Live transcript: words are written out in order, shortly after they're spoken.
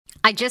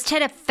I just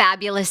had a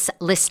fabulous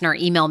listener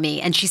email me,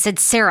 and she said,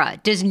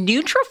 Sarah, does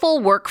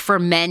Nutrafol work for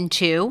men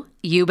too?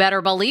 You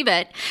better believe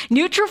it.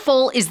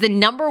 Nutrafol is the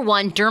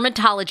 #1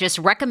 dermatologist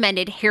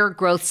recommended hair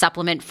growth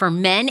supplement for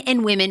men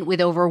and women, with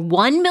over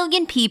 1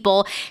 million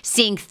people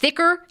seeing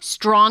thicker,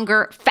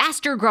 stronger,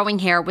 faster growing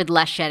hair with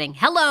less shedding.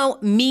 Hello,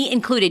 me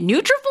included.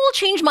 Nutrafol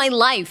changed my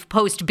life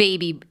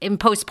post-baby and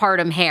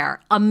postpartum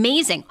hair.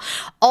 Amazing.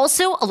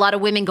 Also, a lot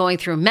of women going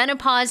through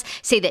menopause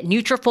say that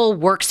Nutrafol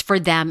works for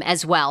them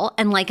as well.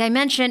 And like I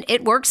mentioned,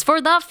 it works for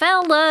the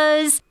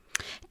fellas.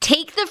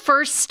 Take the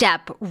first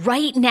step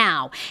right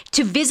now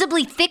to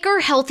visibly thicker,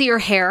 healthier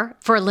hair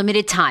for a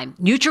limited time.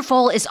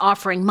 Nutrafol is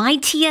offering my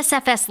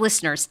TSFS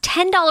listeners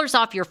 $10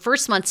 off your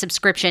first month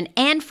subscription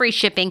and free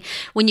shipping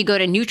when you go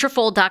to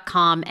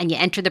Nutrafol.com and you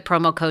enter the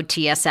promo code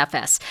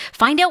TSFS.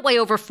 Find out why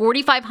over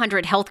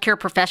 4,500 healthcare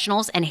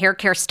professionals and hair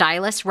care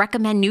stylists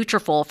recommend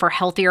Nutrafol for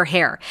healthier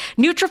hair.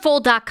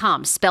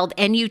 Nutrafol.com, spelled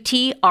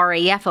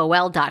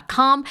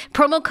Nutrafol.com,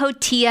 promo code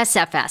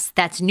TSFS.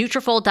 That's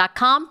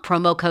Nutrafol.com,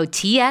 promo code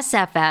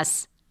TSFS.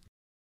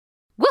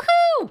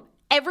 Woohoo!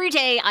 Every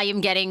day I am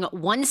getting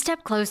one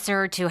step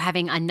closer to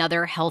having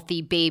another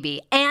healthy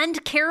baby,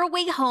 and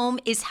Caraway Home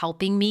is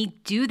helping me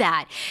do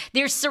that.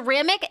 Their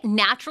ceramic,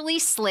 naturally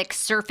slick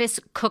surface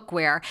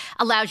cookware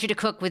allows you to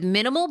cook with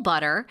minimal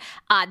butter.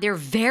 They're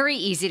very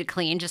easy to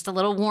clean, just a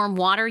little warm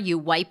water, you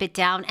wipe it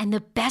down. And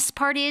the best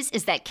part is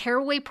that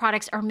Caraway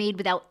products are made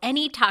without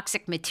any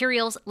toxic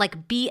materials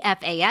like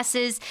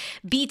BFASs,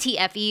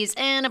 BTFEs,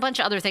 and a bunch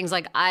of other things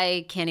like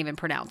I can't even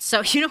pronounce.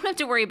 So you don't have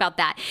to worry about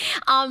that.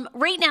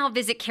 Right now,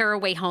 visit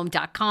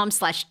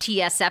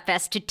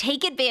carawayhome.com/TSFS to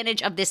take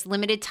advantage of this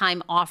limited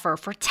time offer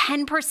for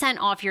 10%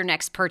 off your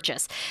next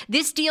purchase.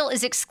 This deal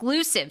is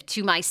exclusive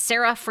to my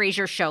Sarah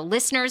Fraser Show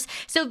listeners.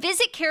 So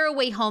visit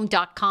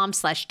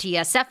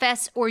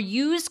carawayhome.com/TSFS or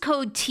use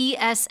code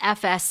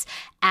TSFS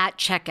at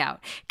checkout.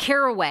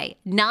 Caraway,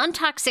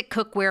 non-toxic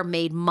cookware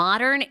made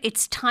modern.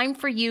 It's time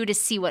for you to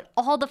see what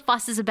all the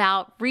fuss is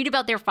about, read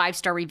about their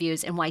 5-star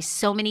reviews, and why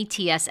so many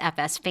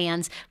TSFS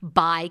fans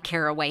buy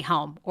Caraway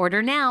Home.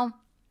 Order now.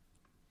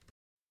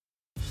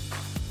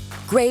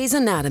 Grey's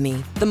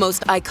Anatomy, the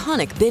most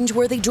iconic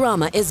binge-worthy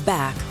drama, is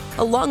back,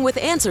 along with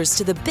answers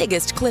to the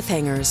biggest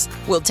cliffhangers.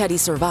 Will Teddy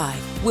survive?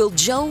 Will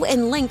Joe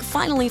and Link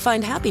finally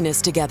find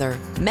happiness together?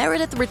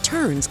 Meredith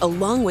returns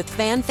along with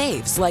fan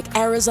faves like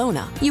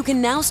Arizona. You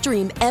can now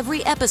stream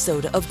every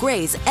episode of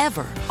Grey's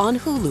ever on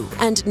Hulu,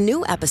 and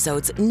new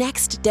episodes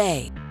next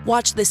day.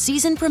 Watch the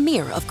season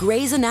premiere of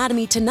Grey's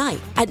Anatomy tonight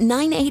at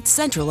 9/8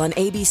 Central on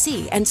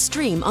ABC and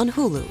stream on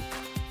Hulu.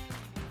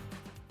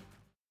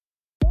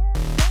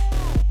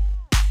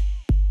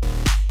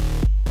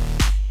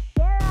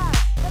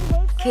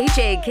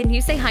 KJ, can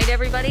you say hi to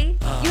everybody?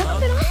 You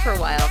haven't been on for a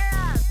while.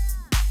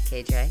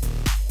 KJ.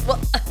 Well,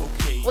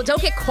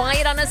 don't get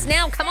quiet on us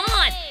now. Come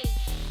on.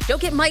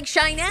 Don't get Mike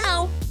shy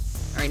now. All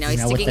right, now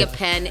he's sticking a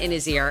pen in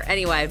his ear.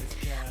 Anyway.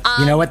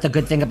 You know what the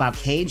good thing about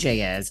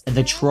KJ is?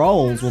 The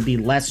trolls will be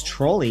less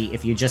trolly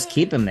if you just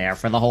keep him there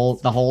for the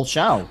whole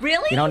show.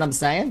 Really? You know what I'm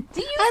saying?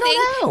 Do you think?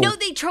 don't know. No,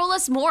 they troll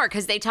us more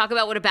because they talk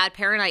about what a bad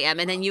parent I am,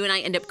 and then you and I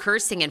end up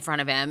cursing in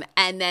front of him,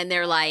 and then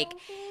they're like,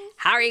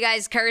 how are you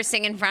guys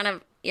cursing in front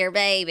of your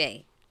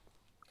baby?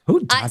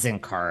 Who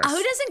doesn't curse?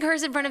 Who doesn't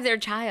curse in front of their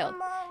child?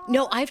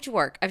 No, I have to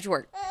work. I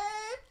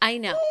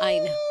know.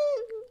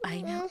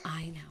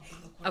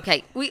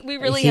 Okay, we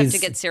really have to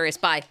get serious.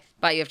 Bye.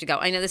 You have to go.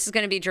 I know this is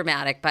going to be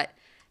dramatic, but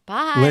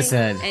bye.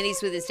 Listen. And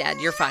he's with his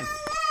dad. You're fine.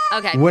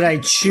 Okay. Would I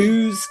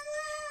choose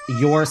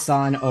your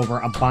son over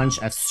a bunch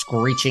of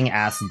screeching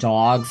ass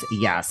dogs?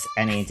 Yes,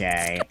 any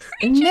day.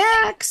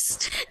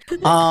 Next.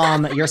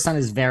 Your son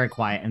is very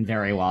quiet and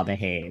very well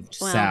behaved.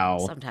 Well,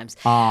 so sometimes.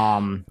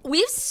 We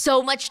have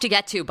so much to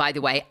get to, by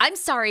the way. I'm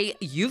sorry,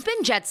 you've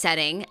been jet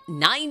setting,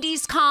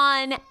 90s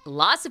Con,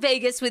 Las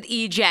Vegas with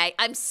EJ.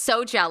 I'm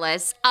so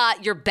jealous.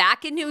 You're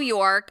back in New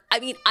York. I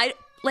mean,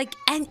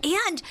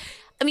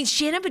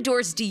 Shannon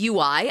Beador's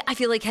DUI, I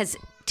feel like has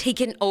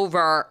taken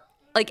over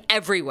like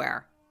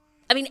everywhere.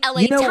 I mean,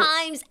 LA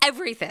Times,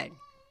 everything.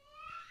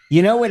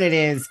 You know what it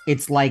is?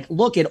 It's like,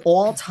 look, it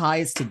all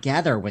ties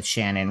together with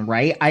Shannon,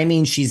 right? I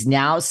mean, she's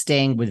now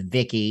staying with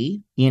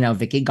Vicky.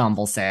 Vicky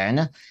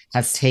Gumbelson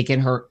has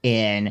taken her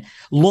in.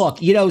 Look,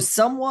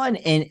 someone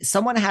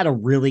had a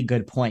really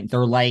good point.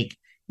 They're like,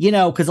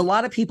 because a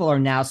lot of people are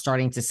now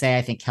starting to say,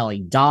 I think Kelly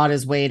Dodd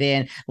has weighed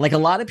in. Like, a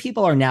lot of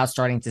people are now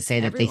starting to say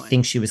that they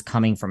think she was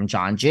coming from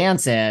John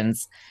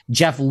Jansen's.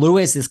 Jeff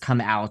Lewis has come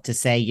out to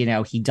say,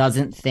 he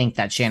doesn't think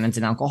that Shannon's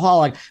an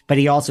alcoholic, but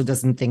he also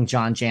doesn't think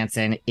John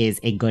Jansen is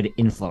a good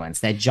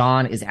influence, that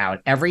John is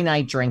out every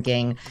night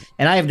drinking.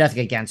 And I have nothing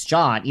against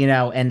John,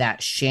 and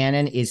that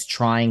Shannon is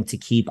trying to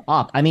keep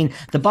up. I mean,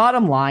 the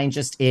bottom line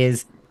just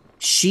is,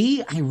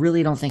 I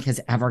really don't think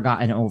has ever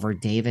gotten over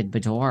David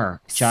Beador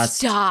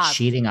just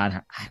cheating on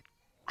her.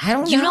 I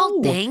don't know. You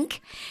don't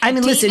think? I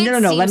mean, listen, no.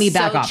 Let me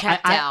back up.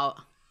 Out.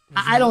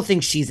 I don't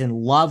think she's in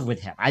love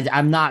with him.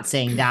 I'm not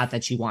saying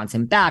that she wants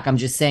him back. I'm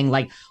just saying,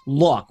 like,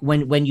 look,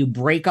 when you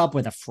break up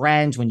with a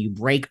friend, when you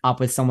break up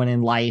with someone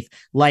in life,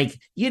 like,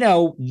 you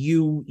know,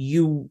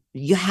 you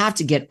have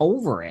to get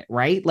over it,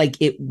 right? Like,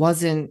 it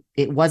wasn't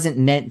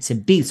meant to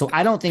be. So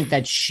I don't think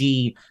that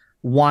she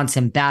wants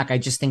him back. I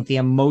just think the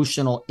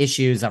emotional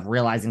issues of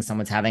realizing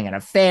someone's having an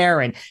affair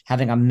and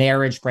having a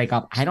marriage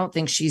breakup, I don't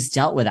think she's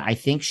dealt with it. I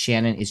think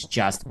Shannon is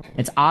just,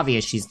 it's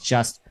obvious she's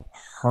just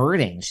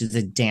hurting. She's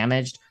a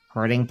damaged,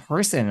 hurting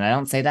person. And I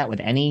don't say that with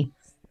any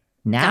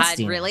nastiness.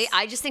 God, really?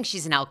 I just think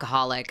she's an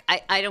alcoholic.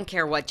 I don't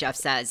care what Jeff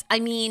says. I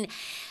mean,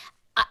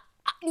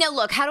 now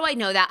look, how do I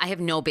know that? I have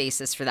no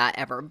basis for that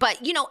ever.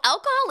 But, you know,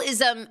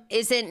 alcoholism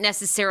isn't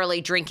necessarily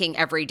drinking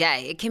every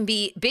day. It can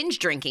be binge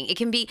drinking. It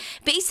can be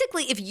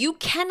basically, if you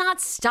cannot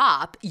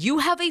stop, you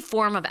have a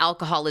form of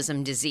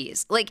alcoholism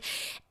disease. Like,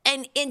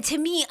 and to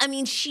me, I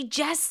mean, she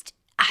just,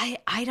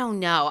 I don't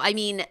know. I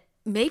mean,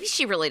 maybe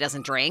she really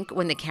doesn't drink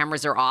when the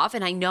cameras are off.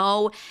 And I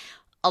know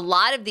a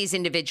lot of these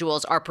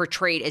individuals are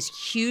portrayed as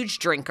huge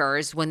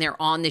drinkers when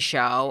they're on the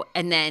show,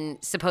 and then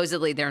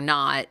supposedly they're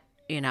not,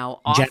 you know,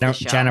 off the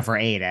show. Jennifer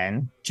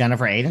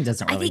Aiden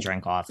doesn't really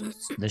drink off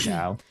the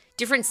show.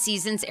 Different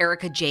seasons,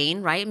 Erica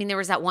Jane, right? I mean, there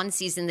was that one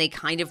season they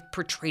kind of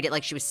portrayed it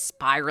like she was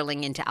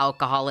spiraling into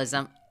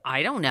alcoholism.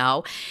 I don't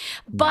know.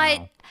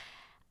 But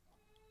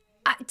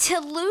to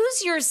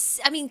lose your,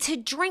 I mean, to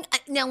drink,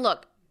 now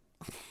look,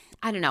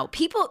 I don't know.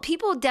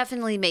 People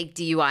definitely make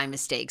DUI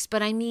mistakes,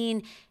 but I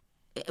mean,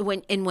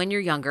 when you're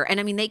younger, and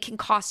I mean, they can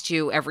cost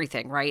you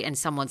everything, right? And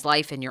someone's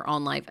life and your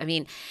own life. I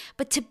mean,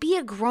 but to be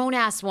a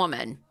grown-ass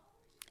woman,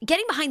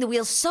 getting behind the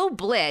wheel so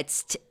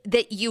blitzed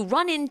that you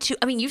run into,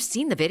 I mean, you've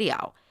seen the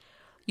video.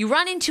 You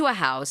run into a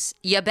house,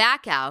 you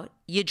back out,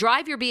 you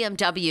drive your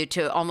BMW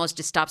to almost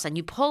a stop sign,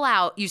 you pull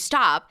out, you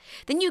stop,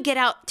 then you get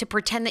out to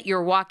pretend that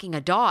you're walking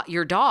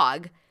your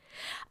dog.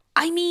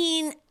 I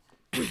mean...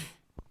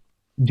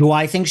 Do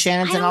I think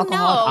Shannon's an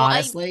alcoholic?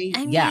 Honestly,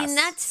 I yes. mean,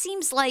 that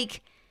seems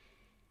like...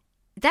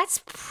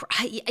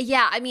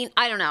 yeah, I mean,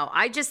 I don't know.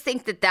 I just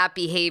think that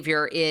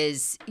behavior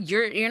is,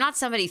 you're not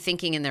somebody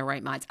thinking in their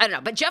right minds. I don't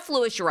know. But Jeff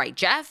Lewis, you're right.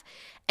 Jeff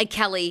and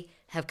Kelly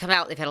have come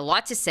out. They've had a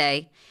lot to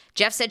say.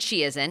 Jeff said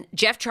she isn't.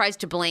 Jeff tries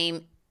to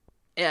blame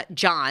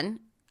John,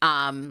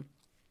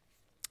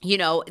 you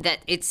know, that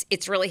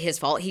it's really his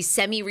fault. He's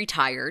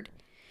semi-retired.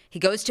 He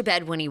goes to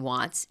bed when he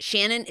wants.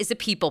 Shannon is a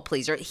people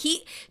pleaser.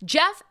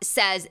 Jeff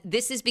says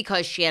this is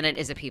because Shannon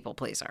is a people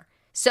pleaser.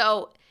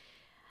 So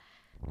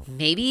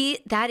maybe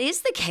that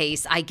is the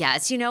case, I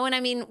guess, you know, and I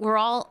mean, we're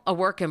all a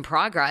work in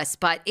progress,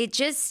 but it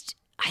just,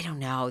 I don't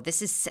know.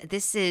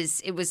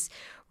 It was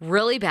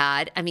really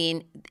bad. I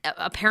mean,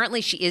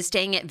 apparently she is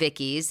staying at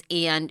Vicky's,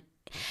 and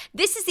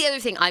this is the other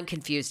thing I'm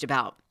confused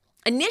about.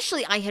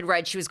 Initially, I had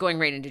read she was going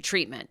right into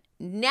treatment.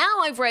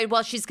 Now I've read,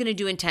 well, she's going to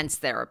do intense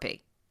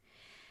therapy.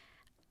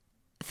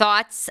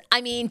 Thoughts?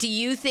 I mean, do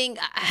you think...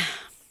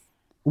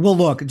 Well,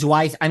 look,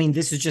 I mean,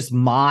 this is just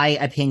my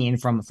opinion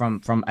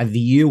from a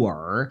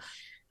viewer.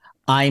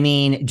 I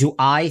mean, do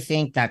I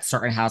think that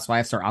certain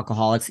housewives are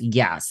alcoholics?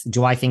 Yes.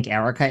 Do I think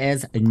Erica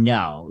is?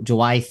 No.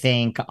 Do I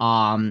think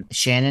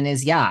Shannon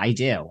is? Yeah, I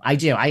do.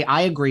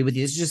 I agree with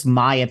you. This is just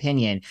my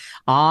opinion.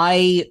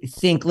 I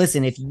think,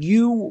 listen,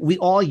 we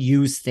all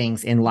use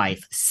things in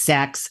life,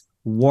 sex,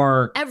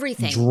 work,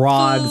 everything,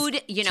 drugs,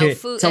 food, you know,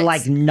 food to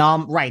like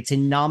numb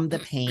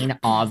the pain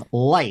of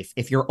life.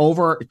 If you're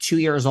over 2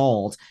 years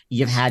old,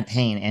 you've had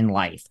pain in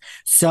life.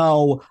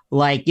 So,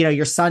 like, you know,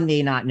 your son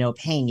may not know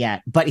pain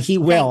yet, but he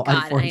will,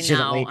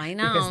 unfortunately. I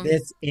know. Because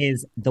this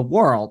is the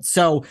world.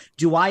 So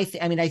I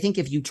mean, I think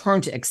if you turn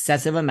to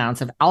excessive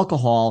amounts of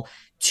alcohol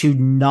to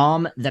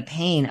numb the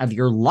pain of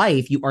your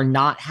life, you are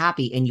not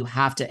happy, and you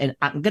have to, and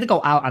I'm going to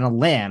go out on a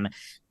limb.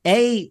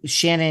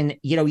 Shannon,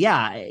 you know,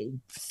 yeah,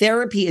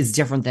 therapy is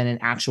different than an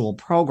actual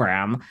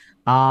program.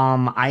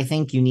 I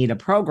think you need a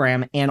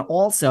program. And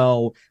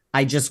also,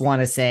 I just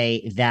want to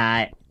say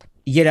that,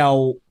 you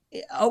know,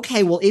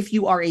 okay, well, if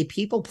you are a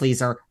people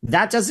pleaser,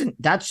 I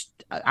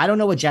don't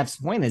know what Jeff's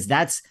point is.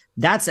 That's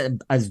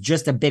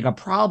just a bigger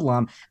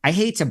problem. I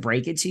hate to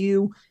break it to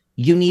you.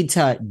 You need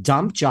to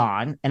dump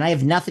John, and I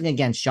have nothing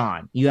against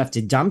John. You have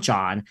to dump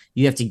John.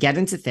 You have to get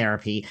into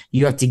therapy.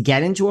 You have to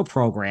get into a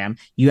program.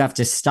 You have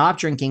to stop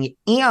drinking,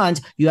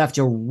 and you have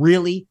to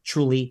really,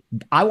 truly,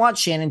 I want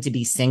Shannon to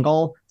be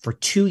single for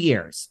 2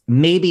 years,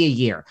 maybe a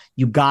year.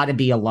 You got to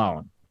be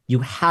alone. You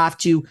have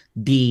to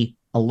be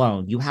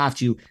alone. You have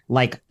to,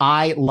 like,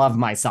 I love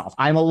myself.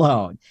 I'm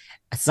alone.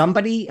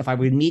 Somebody, if I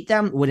would meet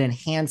them, would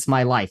enhance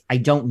my life. I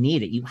don't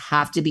need it. You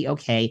have to be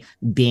okay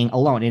being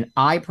alone. And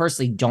I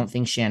personally don't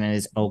think Shannon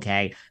is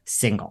okay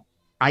single.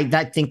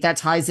 think that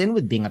ties in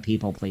with being a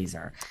people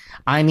pleaser.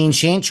 I mean,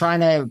 she ain't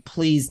trying to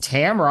please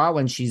Tamra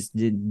when she's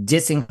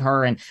dissing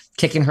her and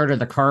kicking her to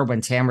the curb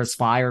when Tamra's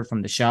fired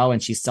from the show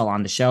and she's still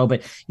on the show.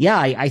 But yeah,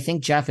 I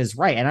think Jeff is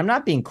right. And I'm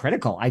not being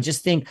critical. I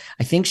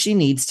think she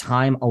needs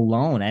time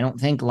alone. I don't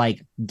think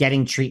like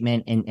getting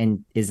treatment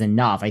and is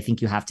enough. I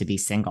think you have to be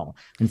single.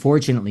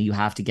 Unfortunately, you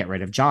have to get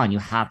rid of John. You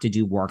have to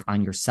do work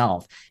on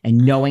yourself and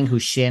knowing who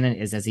Shannon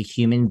is as a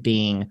human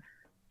being,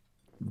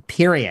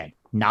 period.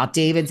 Not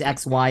David's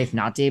ex-wife,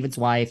 not David's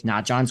wife,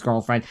 not John's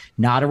girlfriend,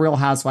 not a Real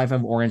Housewife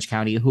of Orange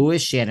County. Who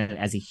is Shannon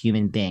as a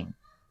human being?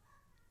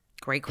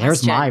 Great question.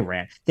 There's my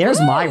rant.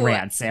 My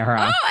rant,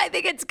 Sarah. Oh, I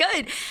think it's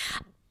good.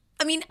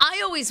 I mean,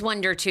 I always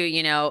wonder too,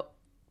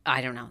 I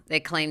don't know. They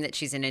claim that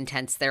she's in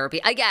intense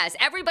therapy. I guess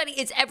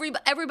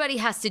everybody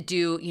has to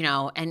do,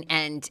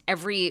 and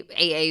every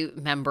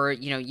AA member,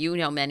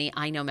 many,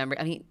 I know members.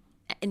 I mean,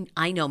 and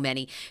I know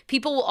many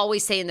people will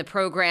always say in the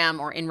program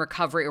or in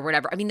recovery or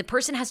whatever, I mean, the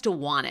person has to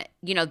want it.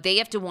 They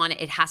have to want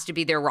it. It has to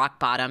be their rock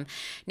bottom.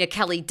 Now,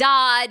 Kelly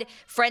Dodd,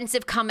 friends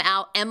have come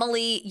out.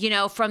 Emily,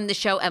 from the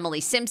show,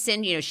 Emily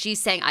Simpson, she's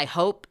saying, I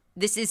hope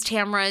this is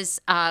Tamra's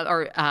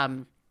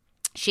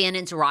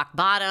Shannon's rock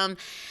bottom.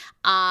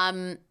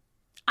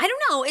 I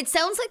don't know. It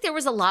sounds like there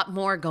was a lot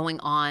more going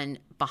on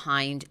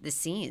behind the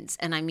scenes.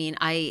 And I mean,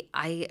 I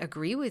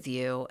agree with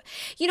you.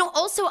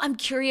 Also, I'm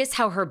curious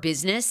how her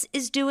business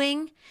is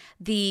doing.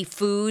 The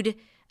food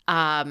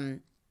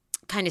kind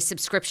of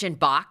subscription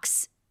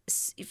box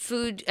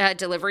food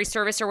delivery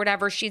service or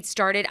whatever she'd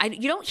started.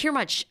 You don't hear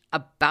much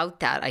about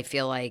that, I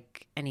feel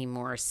like,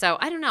 anymore. So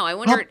I don't know. I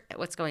wonder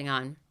what's going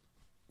on.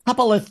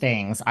 Couple of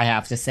things I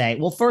have to say.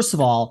 Well, first of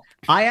all,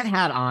 I have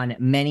had on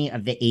many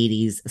of the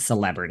 80s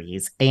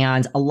celebrities,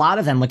 and a lot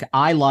of them, like,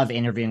 I love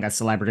interviewing a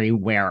celebrity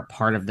where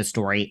part of the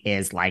story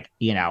is like,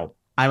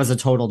 I was a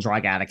total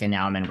drug addict and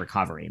now I'm in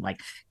recovery.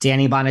 Like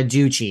Danny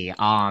Bonaducci,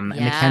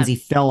 Mackenzie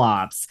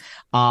Phillips,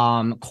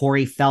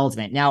 Corey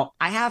Feldman. Now,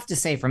 I have to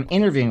say, from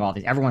interviewing all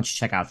these, everyone should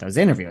check out those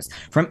interviews.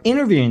 From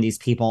interviewing these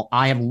people,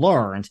 I have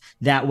learned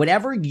that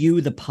whatever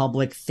you, the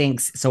public,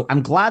 thinks. So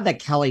I'm glad that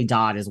Kelly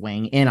Dodd is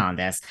weighing in on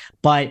this,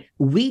 but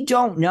we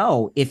don't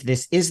know if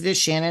this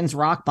Shannon's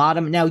rock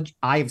bottom. Now,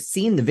 I've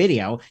seen the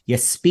video. You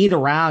speed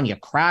around, you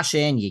crash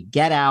in, you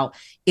get out.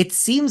 It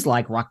seems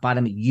like rock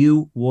bottom.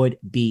 You would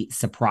be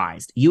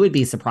surprised. You would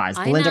be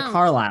surprised. Belinda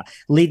Carlisle,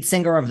 lead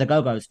singer of the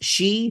Go-Go's,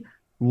 she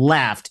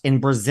left in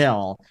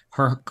Brazil,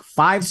 her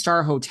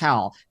 5-star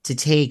hotel, to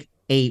take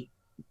a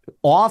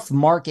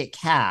off-market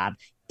cab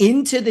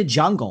into the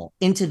jungle,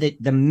 into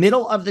the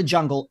middle of the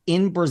jungle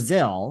in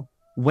Brazil,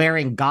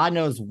 wearing God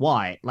knows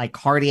what, like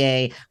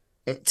Cartier,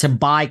 to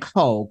buy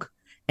Coke.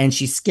 And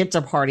she skipped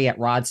a party at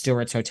Rod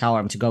Stewart's hotel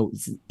room to go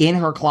in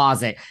her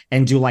closet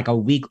and do like a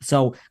week.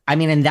 So, I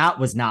mean, and that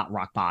was not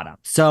rock bottom.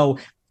 So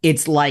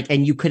it's like,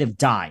 and you could have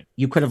died.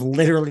 You could have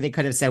they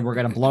could have said, we're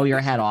going to blow your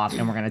head off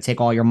and we're going to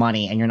take all your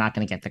money and you're not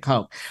going to get the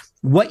Coke.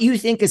 What you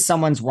think is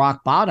someone's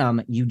rock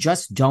bottom, you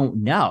just don't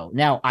know.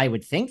 Now, I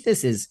would think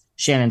this is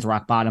Shannon's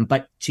rock bottom,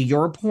 but to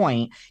your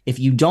point, if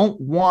you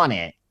don't want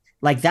it,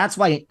 like, that's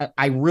why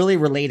I really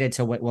related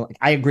to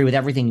I agree with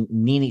everything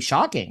Nene,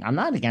 shocking. I'm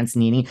not against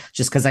Nene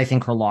just because I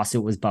think her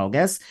lawsuit was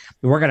bogus.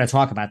 We're going to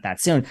talk about that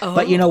soon. Oh.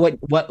 But you know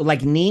what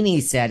like Nene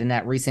said in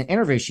that recent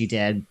interview she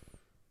did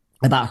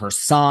about her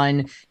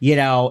son,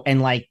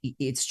 and like,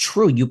 it's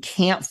true. You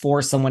can't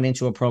force someone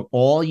into a program.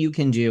 All you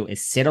can do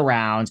is sit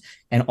around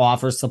and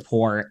offer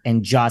support,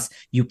 and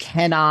you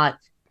cannot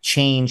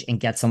change and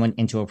get someone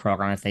into a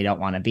program if they don't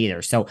want to be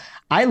there. So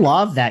I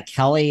love that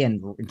Kelly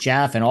and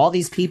Jeff and all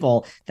these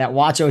people that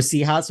watch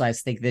OC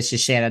Housewives think this is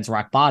Shannon's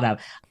rock bottom.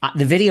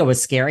 The video was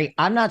scary.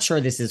 I'm not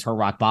sure this is her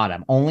rock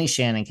bottom. Only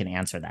Shannon can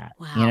answer that.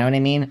 Wow. You know what I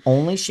mean?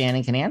 Only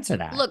Shannon can answer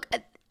that. Look,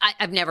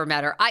 I've never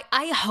met her.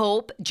 I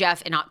hope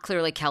Jeff and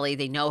clearly Kelly,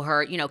 they know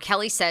her.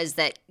 Kelly says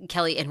that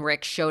Kelly and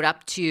Rick showed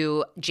up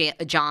to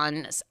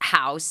John's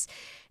house.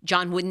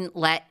 John wouldn't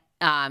let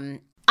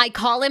I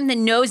call him the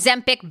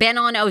no-Zempic, been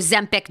on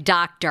Ozempic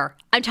doctor.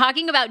 I'm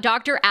talking about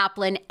Dr.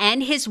 Applin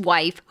and his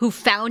wife who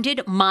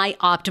founded My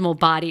Optimal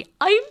Body.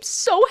 I'm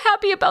so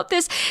happy about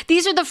this.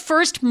 These are the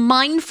first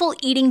mindful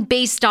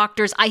eating-based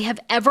doctors I have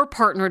ever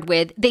partnered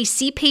with. They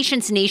see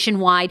patients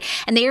nationwide,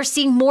 and they are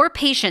seeing more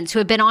patients who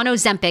have been on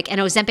Ozempic,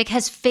 and Ozempic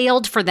has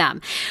failed for them.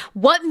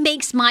 What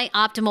makes My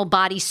Optimal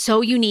Body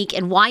so unique,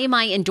 and why am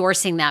I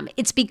endorsing them?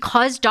 It's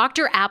because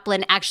Dr.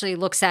 Applin actually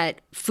looks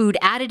at food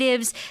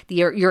additives,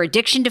 your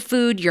addiction to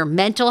food, your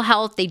mental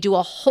health. They do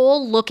a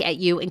whole look at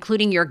you,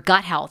 including your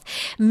gut health.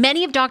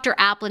 Many of Dr.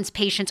 Applin's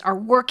patients are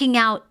working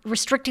out,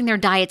 restricting their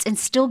diets, and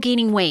still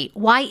gaining weight.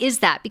 Why is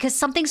that? Because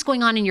something's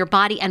going on in your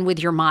body and with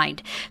your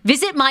mind.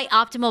 Visit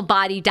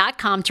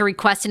myoptimalbody.com to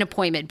request an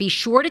appointment. Be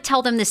sure to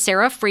tell them the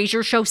Sarah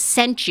Fraser Show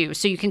sent you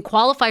so you can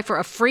qualify for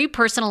a free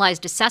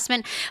personalized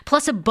assessment,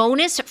 plus a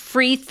bonus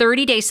free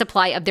 30-day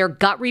supply of their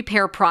gut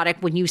repair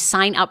product when you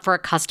sign up for a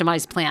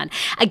customized plan.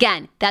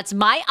 Again, that's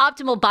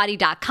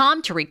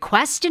myoptimalbody.com to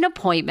request an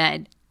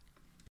appointment.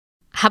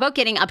 How about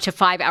getting up to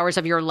 5 hours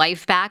of your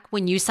life back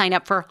when you sign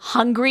up for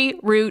Hungry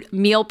Root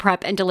meal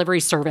prep and delivery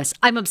service?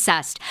 I'm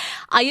obsessed.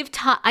 I've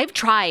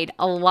tried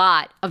a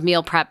lot of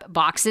meal prep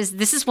boxes.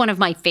 This is one of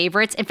my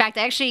favorites. In fact,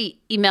 I actually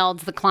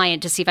emailed the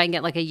client to see if I can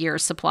get like a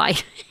year's supply.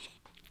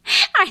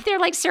 They're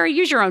like, Sarah,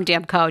 use your own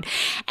damn code.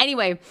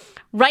 Anyway,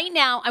 right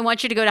now, I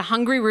want you to go to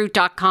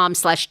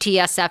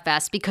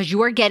hungryroot.com/TSFS because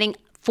you are getting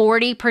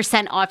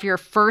 40% off your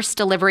first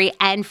delivery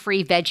and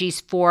free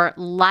veggies for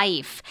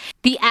life.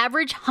 The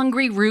average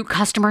Hungry Root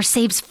customer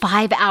saves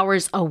 5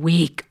 hours a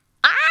week.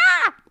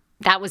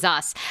 That was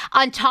us.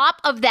 On top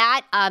of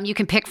that, you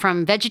can pick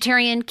from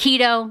vegetarian,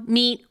 keto,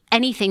 meat,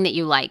 anything that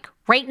you like.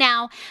 Right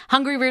now,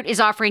 Hungry Root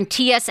is offering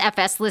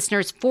TSFS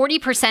listeners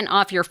 40%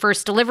 off your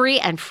first delivery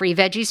and free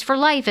veggies for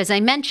life. As I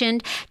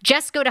mentioned,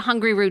 just go to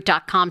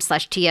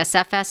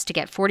hungryroot.com/TSFS to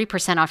get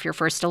 40% off your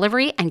first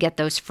delivery and get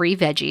those free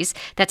veggies.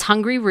 That's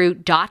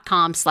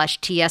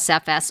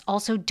hungryroot.com/TSFS.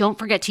 Also, don't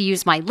forget to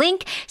use my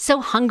link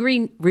so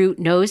Hungry Root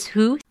knows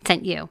who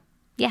sent you.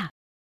 Yeah.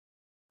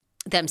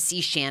 Them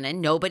see Shannon.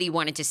 Nobody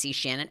wanted to see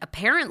Shannon.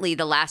 Apparently,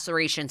 the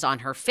lacerations on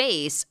her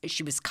face,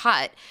 she was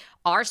cut,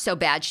 are so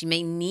bad she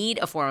may need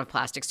a form of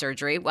plastic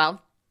surgery.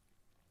 Well,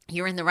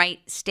 you're in the right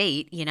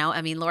state, you know.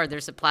 I mean, Lord,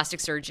 there's a plastic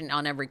surgeon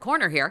on every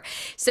corner here.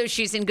 So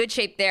she's in good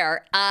shape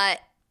there.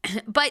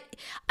 But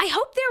I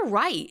hope they're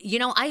right. You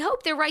know, I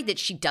hope they're right that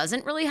she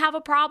doesn't really have a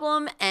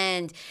problem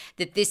and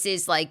that this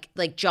is like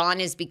John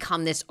has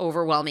become this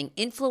overwhelming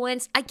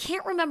influence. I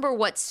can't remember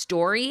what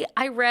story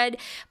I read,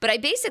 but I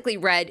basically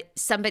read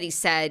somebody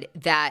said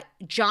that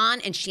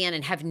John and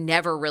Shannon have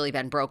never really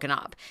been broken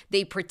up.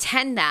 They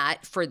pretend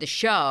that for the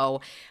show,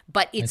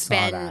 but it's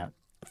been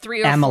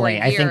 3 or 4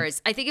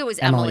 years. I think it was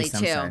Emily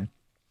too.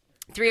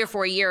 3 or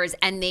 4 years,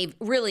 and they've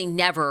really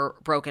never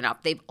broken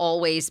up. They've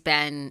always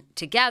been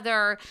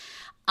together.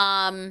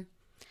 You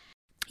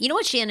know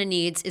what Shannon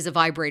needs is a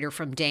vibrator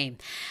from Dame.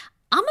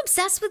 I'm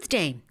obsessed with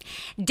Dame.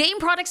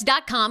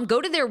 DameProducts.com. Go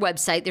to their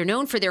website. They're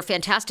known for their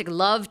fantastic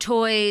love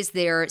toys,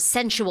 their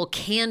sensual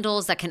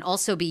candles that can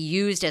also be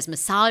used as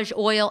massage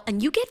oil,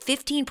 and you get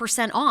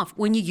 15% off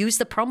when you use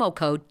the promo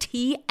code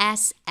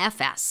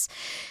TSFS.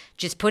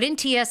 Just put in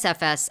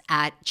TSFS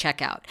at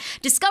checkout.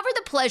 Discover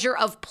the pleasure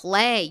of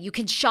play. You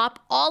can shop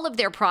all of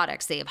their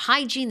products. They have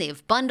hygiene, they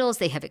have bundles,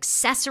 they have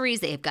accessories,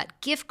 they have got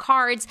gift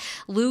cards,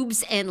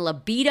 lubes, and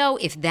libido.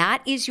 If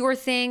that is your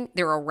thing,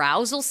 their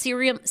arousal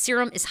serum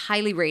is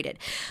highly rated.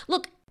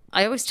 Look,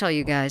 I always tell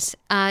you guys,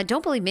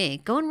 don't believe me.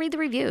 Go and read the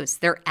reviews.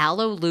 Their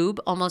aloe lube,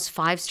 almost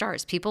 5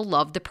 stars. People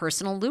love the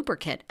personal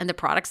lubricant. And the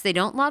products they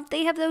don't love,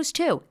 they have those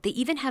too. They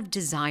even have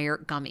Desire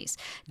gummies.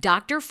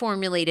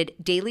 Doctor-formulated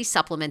daily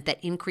supplement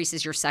that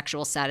increases your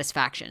sexual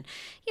satisfaction.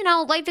 You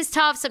know, life is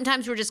tough.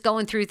 Sometimes we're just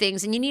going through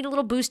things and you need a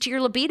little boost to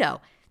your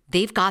libido.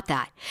 They've got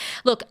that.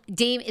 Look,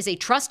 Dame is a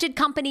trusted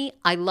company.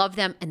 I love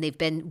them. And they've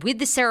been with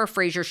the Sarah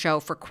Fraser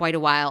show for quite a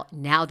while.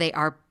 Now they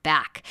are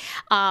back.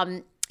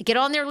 Get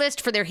on their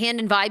list for their hand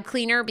and vibe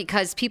cleaner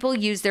because people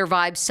use their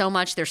vibes so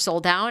much they're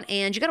sold out,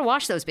 and you got to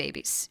wash those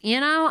babies. You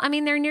know, I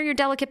mean, they're near your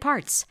delicate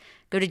parts.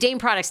 Go to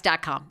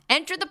DameProducts.com.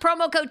 Enter the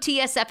promo code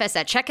TSFS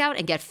at checkout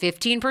and get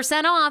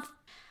 15% off.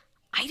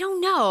 I don't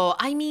know.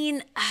 I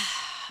mean...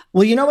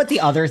 Well, you know what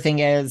the other thing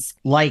is,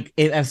 like,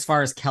 as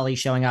far as Kelly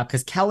showing up,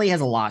 because Kelly has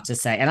a lot to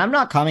say, and I'm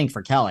not coming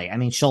for Kelly. I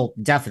mean, she'll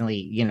definitely,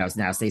 you know,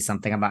 now say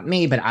something about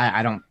me, but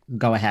I don't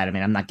go ahead. I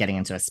mean, I'm not getting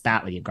into a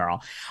spat with you,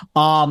 girl.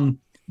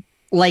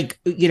 Like,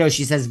 you know,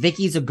 she says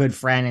Vicky's a good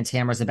friend and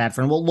Tamara's a bad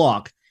friend. Well,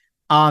 look,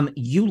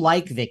 you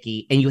like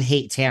Vicky and you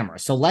hate Tamara.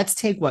 So let's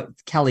take what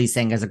Kelly's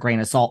saying as a grain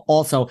of salt.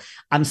 Also,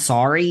 I'm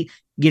sorry.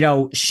 You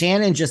know,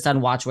 Shannon just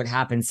on Watch What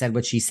Happened said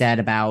what she said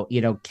about,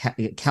 you know,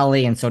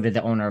 Kelly, and so did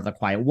the owner of The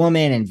Quiet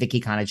Woman, and Vicky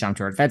kind of jumped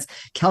to her defense.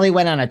 Kelly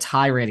went on a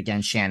tirade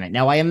against Shannon.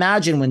 Now, I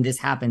imagine when this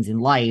happens in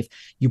life,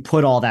 you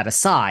put all that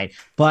aside.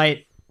 But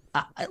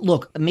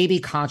look, maybe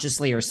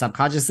consciously or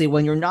subconsciously,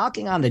 when you're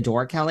knocking on the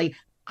door, Kelly,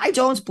 I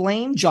don't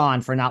blame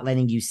John for not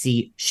letting you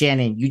see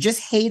Shannon. You just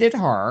hated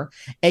her,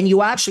 and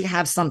you actually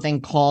have something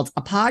called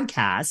a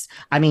podcast.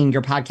 I mean,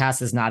 your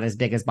podcast is not as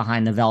big as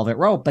Behind the Velvet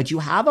Rope, but you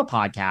have a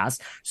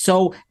podcast.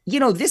 So, you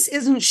know, this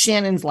isn't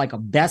Shannon's like a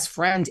best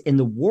friend in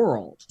the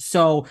world.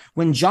 So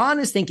when John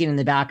is thinking in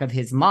the back of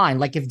his mind,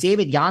 like if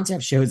David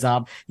Yontef shows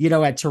up, you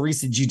know, at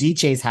Teresa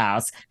Giudice's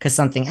house because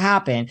something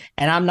happened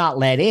and I'm not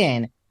let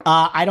in,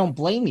 I don't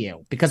blame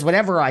you because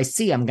whatever I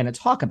see, I'm going to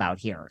talk about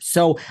here.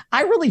 So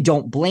I really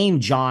don't blame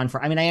John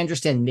for, I mean, I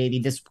understand maybe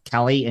this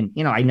Kelly and,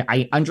 you know,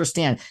 I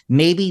understand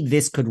maybe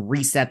this could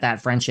reset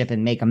that friendship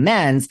and make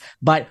amends,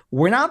 but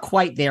we're not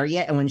quite there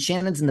yet. And when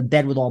Shannon's in the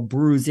bed with all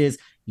bruises,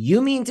 you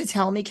mean to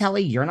tell me,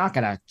 Kelly, you're not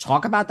going to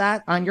talk about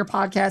that on your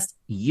podcast?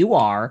 You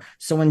are.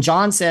 So when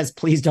John says,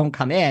 please don't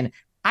come in,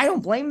 I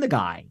don't blame the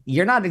guy.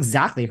 You're not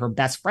exactly her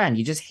best friend.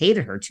 You just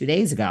hated her 2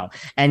 days ago.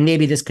 And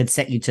maybe this could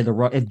set you to the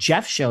road. If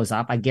Jeff shows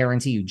up, I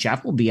guarantee you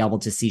Jeff will be able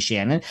to see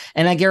Shannon.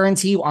 And I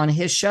guarantee you on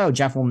his show,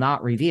 Jeff will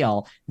not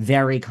reveal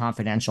very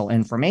confidential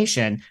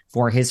information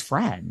for his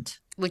friend.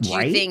 Would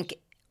you think...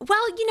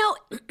 Well, you know,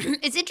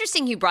 it's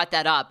interesting you brought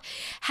that up.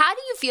 How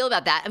do you feel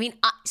about that? I mean,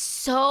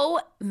 so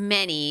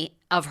many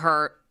of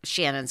her,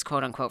 Shannon's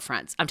quote unquote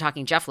friends. I'm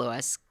talking Jeff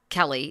Lewis,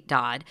 Kelly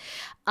Dodd,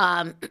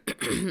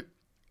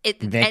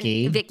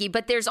 Vicky. and Vicky,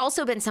 but there's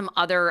also been some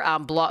other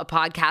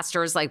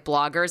podcasters, like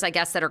bloggers, I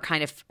guess, that are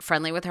kind of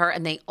friendly with her,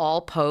 and they all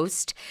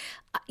post,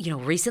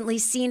 recently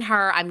seen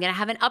her. I'm going to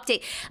have an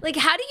update. Like,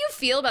 how do you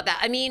feel about that?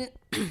 I mean,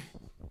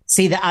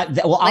 see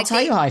that. Well, I'll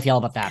tell you how I feel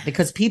about that,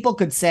 because people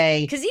could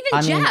say, because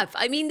even Jeff,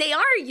 they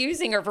are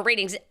using her for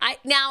ratings. I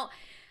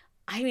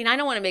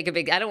don't want to make a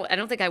big. I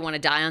don't think I want to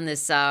die on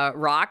this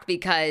rock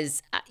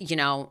because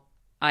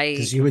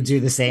because you would do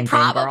the same thing,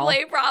 girl. Probably.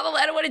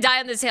 I don't want to die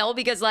on this hill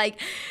because, like,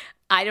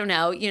 I don't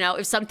know,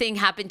 if something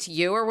happened to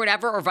you or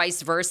whatever, or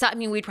vice versa,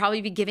 we'd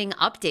probably be giving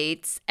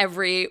updates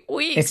every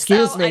week.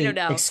 Excuse me. I don't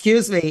know.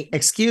 Excuse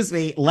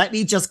me. Let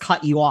me just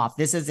cut you off.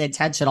 This is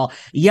intentional.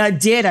 You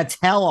did a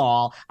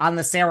tell-all on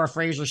the Sarah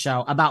Fraser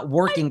show about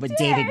working with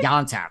David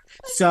Yontef.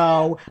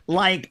 So,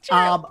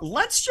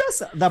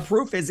 the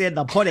proof is in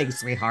the pudding,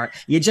 sweetheart.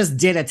 You just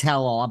did a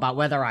tell-all about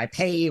whether I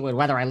pay you and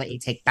whether I let you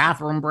take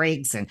bathroom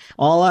breaks and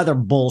all other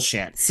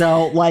bullshit.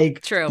 So,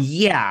 true.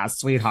 Yeah,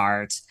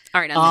 sweetheart. All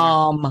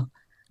right.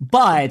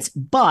 But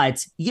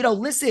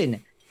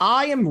listen,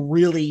 I am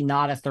really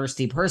not a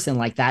thirsty person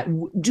like that.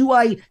 Do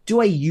I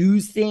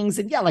use things?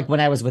 And yeah, like when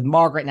I was with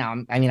Margaret now,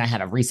 I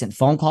had a recent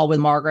phone call with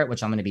Margaret,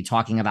 which I'm going to be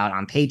talking about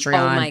on Patreon.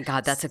 Oh my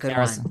God, that's a good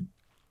one.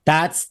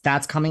 That's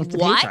coming to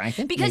Patreon. I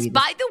think because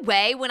by the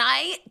way, when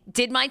I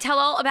did my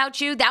tell-all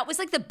about you, that was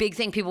like the big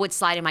thing. People would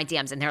slide in my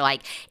DMs and they're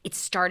like, it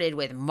started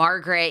with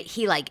Margaret.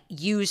 He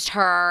used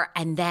her,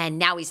 and then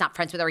now he's not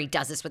friends with her. He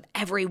does this with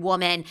every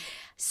woman.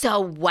 So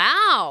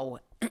wow.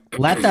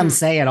 Let them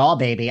say it all,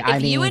 baby.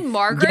 If you and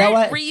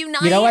Margaret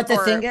reunite, you know what the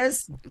thing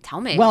is?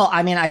 Tell me. Well,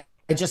 I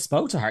just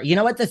spoke to her. You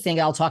know what the thing?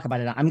 I'll talk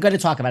about it. I'm going to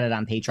talk about it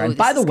on Patreon.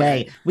 By the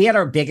way, we had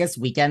our biggest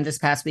weekend this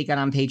past weekend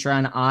on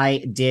Patreon.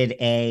 I did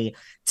a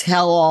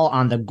tell-all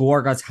on the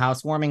Gorga's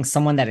housewarming.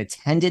 Someone that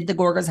attended the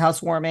Gorga's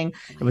housewarming.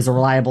 It was a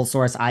reliable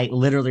source. I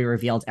literally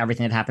revealed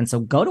everything that happened. So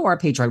go to our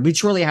Patreon. We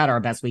truly had our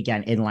best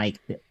weekend in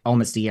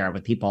almost a year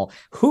with people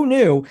who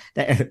knew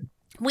that.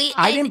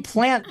 I didn't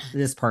plant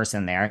this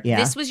person there. Yeah.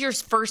 This was your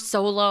first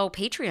solo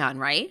Patreon,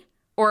 right?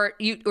 Or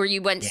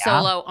you went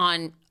solo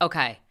on.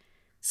 Okay.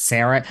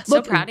 Sarah,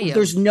 so proud of you.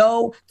 There's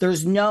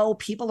no,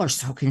 people are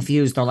so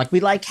confused. They're like,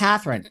 we like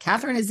Catherine.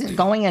 Catherine isn't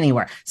going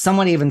anywhere.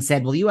 Someone even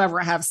said, will you ever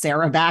have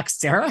Sarah back?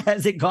 Sarah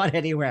hasn't gone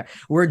anywhere.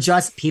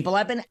 People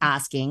have been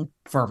asking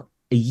for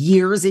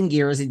years and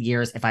years and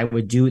years if I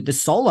would do the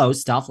solo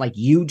stuff like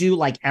you do,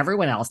 like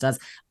everyone else does.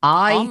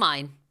 All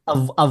mine.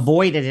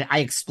 Avoided it. I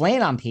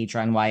explained on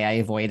Patreon why I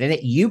avoided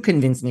it. You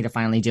convinced me to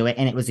finally do it,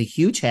 and it was a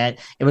huge hit.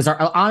 It was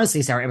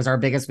honestly, Sarah, it was our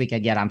biggest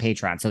weekend yet on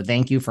Patreon. So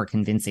thank you for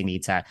convincing me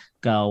to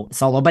go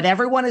solo. But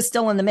everyone is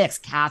still in the mix,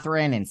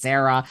 Catherine and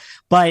Sarah.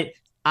 But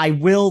I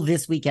will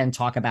this weekend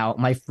talk about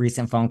my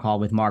recent phone call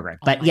with Margaret.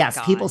 But yes,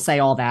 God. People say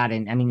all that,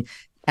 and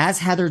as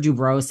Heather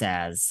Dubrow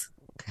says,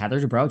 Heather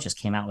Dubrow just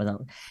came out with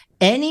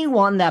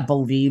anyone that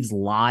believes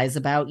lies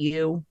about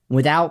you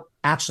without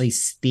actually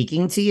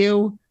speaking to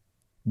you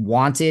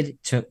wanted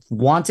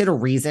a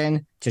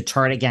reason to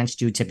turn against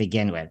you to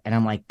begin with. And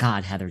I'm like,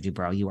 God, Heather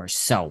Dubrow, you are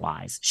so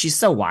wise. She's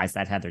so wise,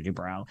 that Heather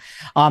Dubrow.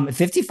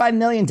 $55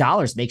 million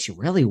makes you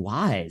really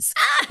wise.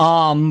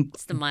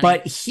 It's the money.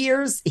 But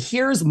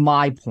here's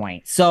my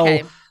point. So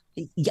okay.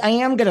 I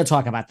am going to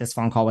talk about this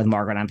phone call with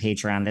Margaret on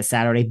Patreon this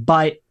Saturday,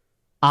 but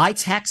I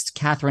text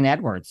Catherine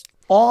Edwards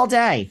all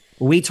day.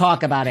 We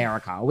talk about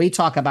Erica. We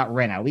talk about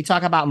Rinna. We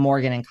talk about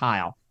Morgan and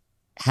Kyle.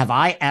 Have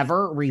I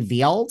ever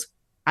revealed?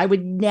 I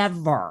would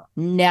never.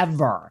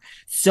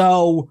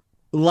 So,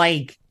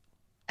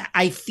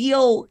 I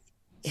feel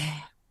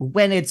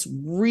when it's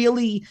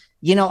really,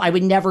 I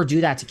would never do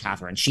that to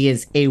Catherine. She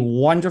is a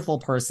wonderful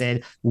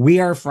person.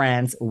 We are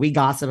friends. We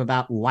gossip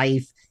about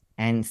life.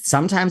 And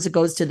sometimes it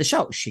goes to the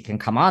show. She can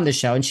come on the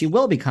show and she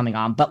will be coming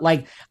on. But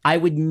I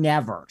would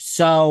never.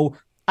 So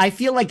I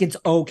feel like it's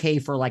okay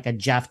for a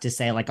Jeff to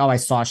say oh, I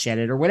saw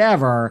Shannon or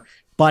whatever.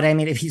 But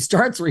if he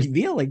starts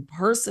revealing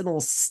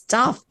personal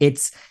stuff,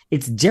 it's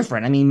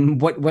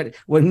different.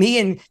 What me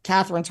and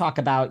Catherine talk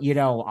about,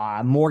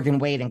 Morgan,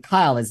 Wade, and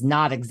Kyle is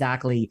not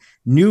exactly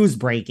news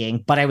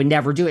breaking, but I would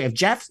never do it. If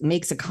Jeff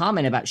makes a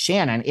comment about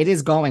Shannon, it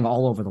is going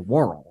all over the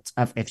world.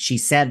 If she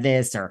said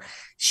this or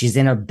she's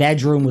in her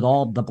bedroom with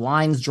all the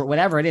blinds,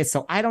 whatever it is.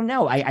 So I don't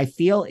know. I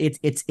feel it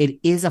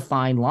is a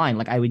fine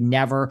line. I would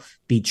never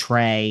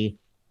betray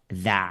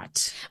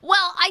that.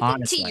 Well, I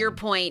think to your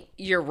point,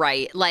 you're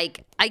right.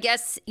 I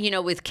guess,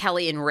 with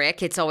Kelly and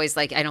Rick, it's always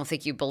I don't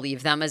think you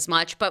believe them as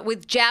much. But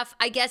with Jeff,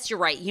 I guess you're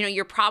right.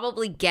 You're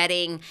probably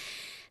getting,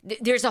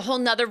 there's a whole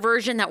nother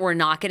version that we're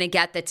not going to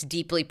get that's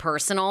deeply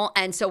personal.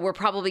 And so we're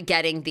probably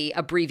getting the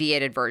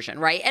abbreviated version,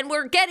 right? And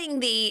we're getting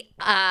the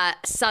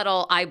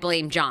subtle, I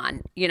blame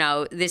John.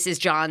 This is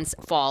John's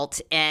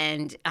fault.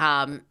 And,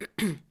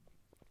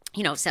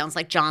 sounds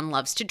like John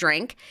loves to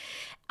drink.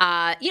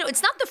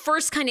 It's not the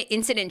first kind of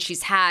incident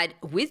she's had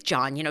with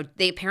John.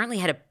 They apparently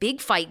had a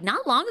big fight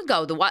not long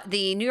ago.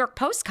 The New York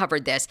Post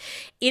covered this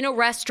in a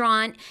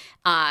restaurant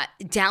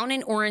down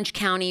in Orange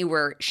County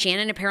where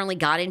Shannon apparently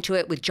got into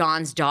it with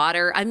John's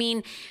daughter. I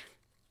mean,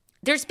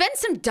 there's been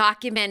some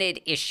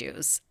documented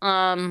issues,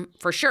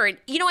 for sure. And,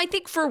 I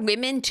think for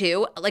women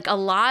too, like a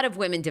lot of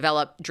women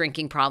develop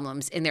drinking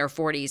problems in their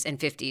 40s and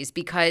 50s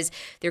because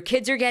their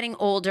kids are getting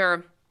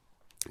older.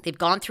 They've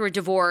gone through a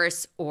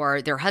divorce or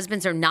their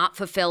husbands are not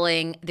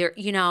fulfilling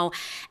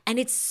and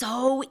it's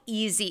so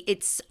easy.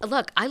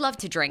 Look, I love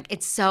to drink.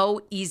 It's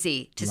so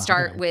easy to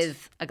start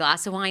with a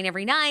glass of wine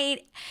every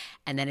night,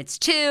 and then it's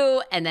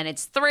 2, and then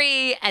it's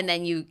 3, and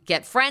then you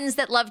get friends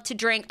that love to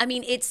drink. I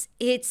mean, it's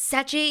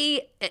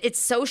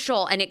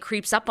social and it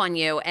creeps up on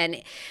you.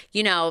 And,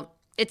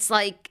 it's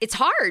like, it's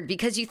hard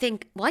because you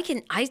think, well,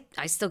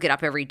 I still get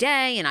up every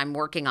day and I'm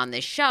working on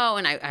this show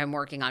and I'm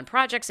working on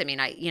projects. I mean,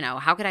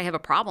 how could I have a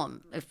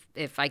problem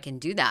if I can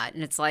do that?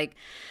 And it's like,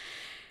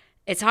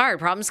 it's hard.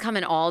 Problems come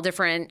in all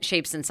different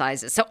shapes and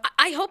sizes. So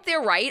I hope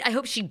they're right. I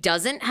hope she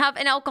doesn't have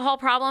an alcohol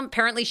problem.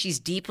 Apparently she's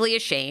deeply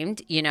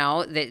ashamed,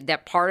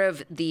 that part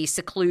of the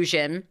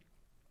seclusion.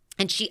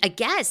 And I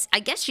guess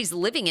she's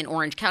living in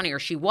Orange County, or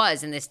she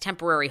was, in this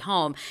temporary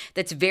home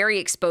that's very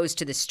exposed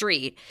to the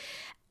street.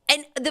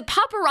 And the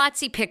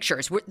paparazzi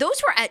pictures,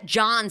 those were at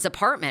John's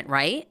apartment,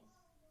 right?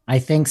 I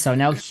think so.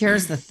 Now,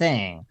 here's the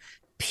thing.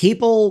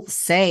 People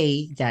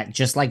say that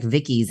just like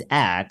Vicky's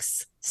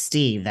ex,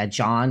 Steve, that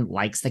John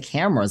likes the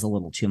cameras a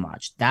little too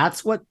much.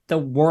 That's what the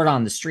word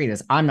on the street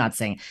is. I'm not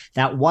saying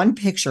that one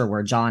picture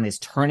where John is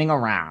turning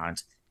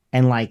around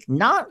and like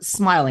not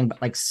smiling,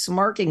 but like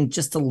smirking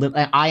just a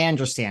little. I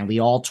understand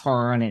we all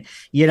turn and,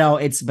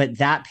 but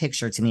that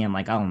picture to me, I'm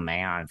like, oh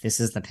man,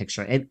 this is the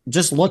picture. It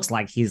just looks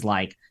like he's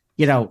like,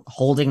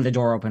 holding the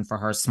door open for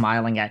her,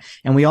 smiling at,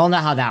 and we all know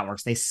how that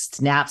works. They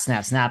snap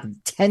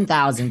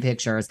 10,000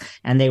 pictures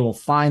and they will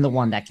find the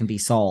one that can be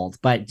sold.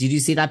 But did you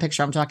see that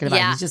picture I'm talking about?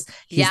 Yeah.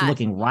 He's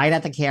looking right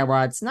at the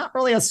camera. It's not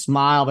really a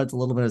smile, but it's a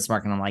little bit of a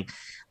smirk. And I'm like,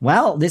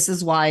 well, this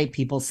is why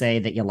people say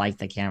that you like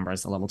the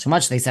cameras a little too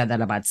much. They said that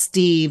about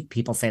Steve.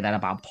 People say that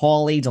about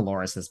Paulie.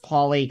 Dolores is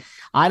Paulie.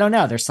 I don't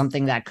know. There's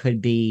something that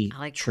could be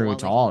true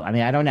to all. I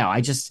mean, I don't know.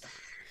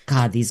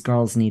 God, these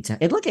girls need to.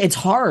 It's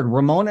hard.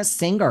 Ramona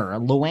Singer,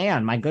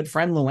 Luann, my good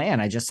friend Luann.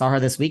 I just saw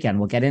her this weekend.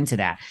 We'll get into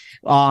that.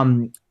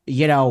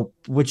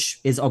 Which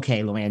is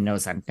okay. Luann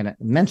knows I'm going to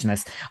mention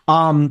this.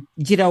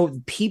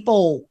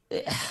 People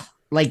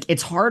like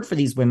it's hard for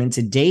these women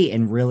to date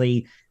and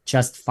really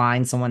just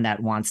find someone that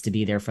wants to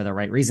be there for the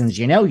right reasons.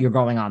 You're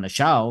going on the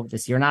show.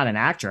 You're not an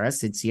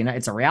actress. It's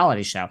it's a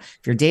reality show.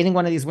 If you're dating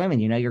one of these women,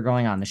 you're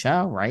going on the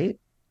show, right?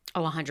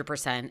 Oh,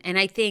 100%. And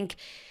I think.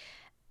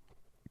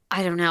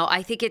 I don't know.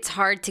 I think it's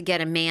hard to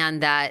get a man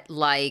that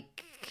I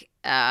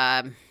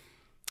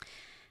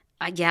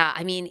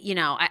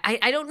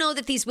don't know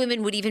that these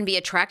women would even be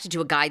attracted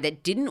to a guy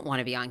that didn't want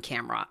to be on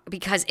camera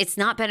because it's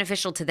not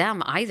beneficial to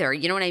them either.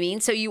 You know what I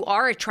mean? So you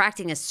are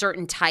attracting a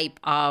certain type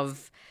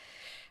of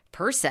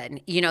person,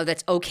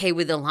 that's okay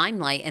with the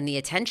limelight and the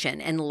attention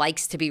and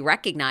likes to be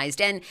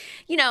recognized. And,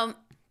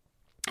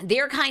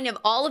 they're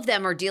all of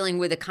them are dealing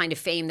with a kind of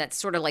fame that's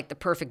sort of like the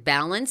perfect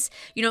balance.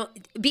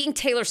 Being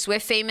Taylor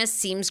Swift famous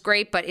seems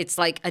great, but it's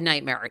like a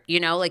nightmare.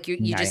 You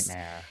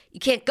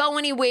can't go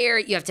anywhere.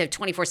 You have to have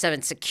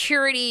 24/7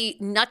 security.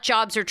 Nut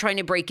jobs are trying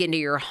to break into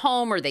your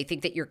home, or they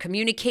think that you're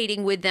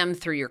communicating with them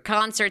through your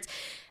concerts.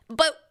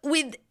 But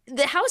with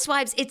the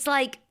housewives, it's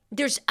like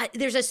there's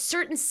a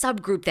certain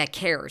subgroup that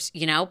cares,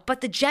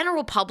 but the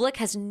general public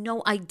has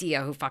no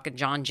idea who fucking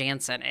John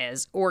Jansen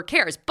is or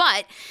cares.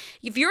 But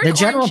if you're the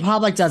general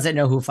public doesn't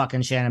know who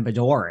fucking Shannon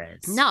Beador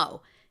is.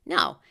 No.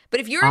 But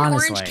if you're in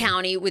Orange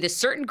County with a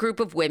certain group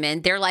of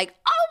women, they're like,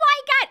 oh my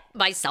God,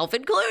 myself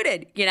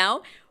included,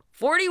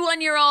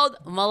 41-year-old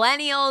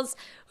millennials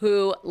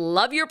who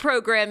love your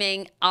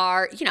programming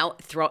are,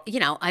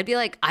 I'd be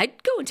like,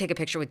 I'd go and take a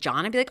picture with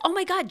John. I'd be like, oh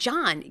my God,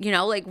 John,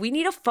 we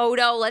need a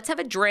photo. Let's have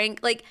a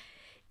drink.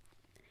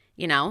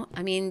 John,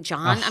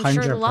 100%. I'm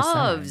sure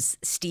loves.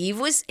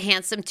 Steve was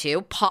handsome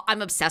too.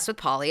 I'm obsessed with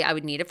Paulie. I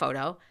would need a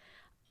photo.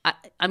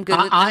 I'm good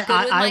with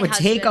I would husband.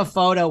 take a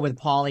photo with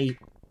Paulie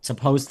to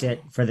post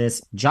it for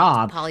this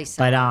job.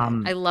 But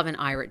I love an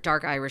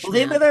dark Irish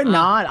believe man. it or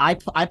not,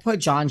 I put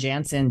John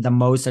Jansen the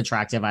most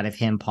attractive out of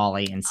him,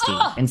 Paulie, and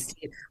Steve. And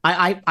Steve,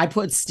 I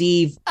put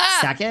Steve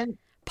second.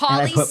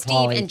 Paulie,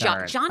 Steve, and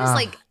John. John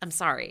is I'm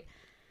sorry.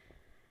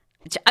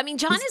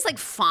 John is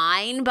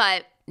fine,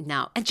 but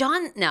no. And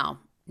John, no.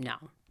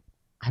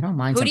 I don't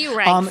mind. Who do you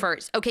rank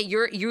first? Okay,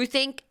 you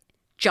think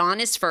John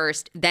is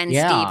first, then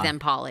Steve, then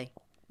Paulie.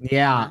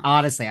 Yeah,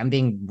 honestly, I'm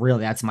being real.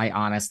 That's my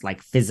honest,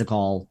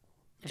 physical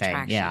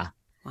attraction. thing. Yeah.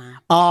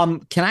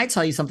 Can I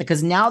tell you something?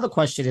 Because now the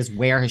question is,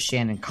 where has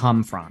Shannon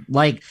come from?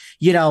 Like,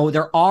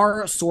 there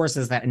are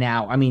sources that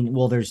now, I mean,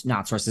 well, there's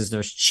not sources,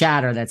 there's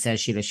chatter that says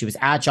she was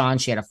at John,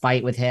 she had a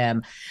fight with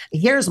him.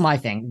 Here's my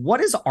thing.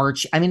 What is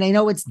Archie? I mean, I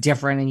know it's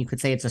different, and you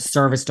could say it's a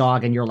service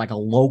dog and you're like a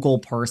local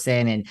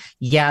person, and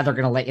yeah, they're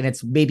gonna and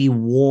it's maybe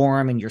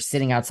warm and you're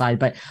sitting outside.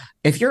 But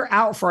if you're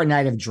out for a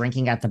night of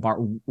drinking at the bar,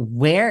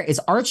 where is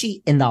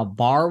Archie in the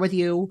bar with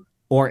you?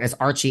 Or is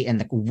Archie in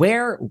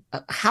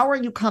how are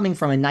you coming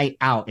from a night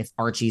out if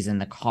Archie's in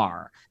the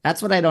car?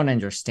 That's what I don't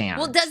understand.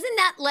 Well, doesn't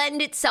that lend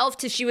itself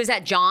to she was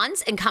at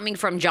John's and coming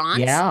from John's?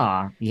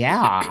 Yeah,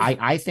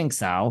 I think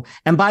so.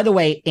 And by the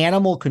way,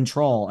 animal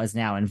control is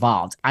now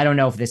involved. I don't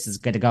know if this is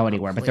going to go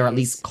anywhere, but they're at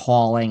least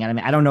calling. And I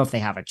mean, I don't know if they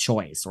have a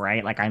choice,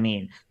 right? Like, I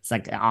mean, it's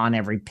like on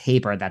every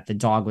paper that the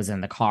dog was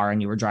in the car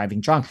and you were driving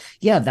drunk.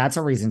 Yeah, that's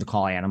a reason to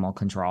call animal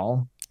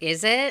control.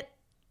 Is it?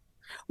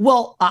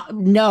 Well,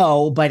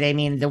 no, but I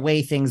mean, the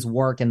way things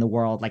work in the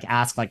world, like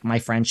ask like my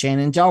friend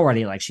Shannon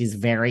Doherty, like she's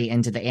very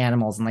into the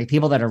animals, and like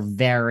people that are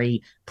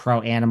very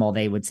pro animal,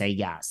 they would say,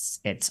 yes,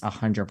 it's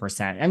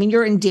 100%. I mean,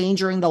 you're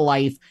endangering the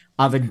life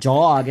of a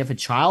dog. If a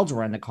child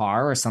were in the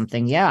car or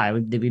something, yeah,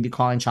 we'd be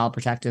calling Child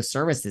Protective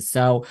Services.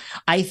 So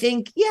I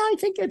think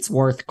it's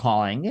worth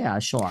calling. Yeah,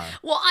 sure.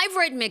 Well, I've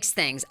read mixed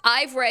things.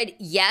 I've read,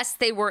 yes,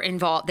 they were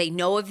involved. They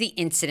know of the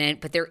incident,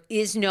 but there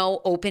is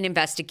no open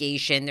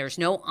investigation. There's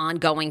no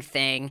ongoing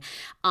thing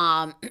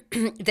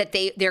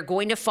that they're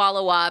going to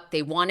follow up.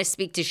 They want to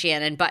speak to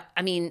Shannon. But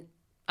I mean,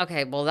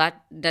 okay, well,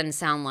 that doesn't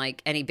sound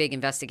like any big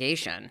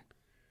investigation.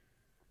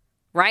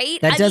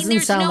 Right? That doesn't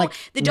sound like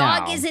the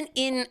dog isn't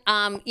in,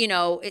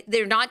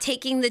 they're not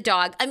taking the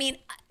dog. I mean,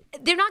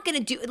 they're not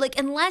going to do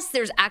unless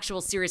there's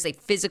actual serious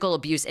physical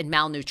abuse and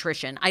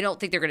malnutrition. I don't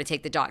think they're going to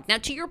take the dog. Now,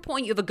 to your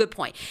point, you have a good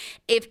point.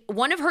 If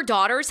one of her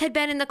daughters had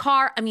been in the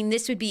car, I mean,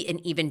 this would be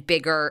an even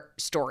bigger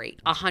story,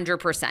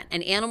 100%.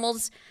 And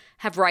animals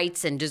have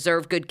rights and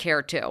deserve good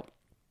care too.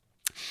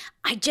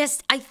 I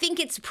think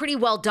it's pretty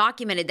well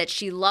documented that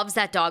she loves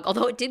that dog,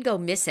 although it did go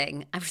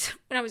missing.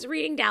 When I was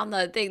reading down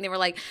the thing, they were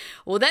like,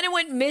 well, then it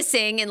went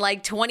missing in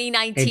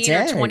 2019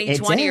 or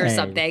 2020 or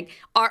something,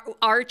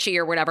 Archie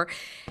or whatever.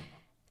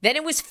 Then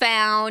it was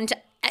found,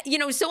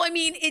 so I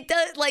mean, it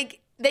does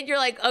then you're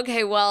like,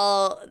 okay,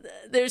 well,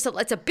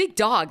 it's a big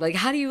dog. Like,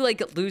 how do you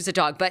lose a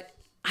dog? But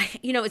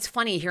it's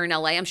funny here in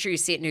LA. I'm sure you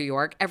see it in New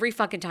York. Every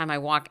fucking time I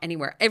walk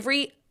anywhere,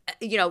 every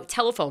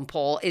telephone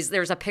pole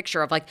there's a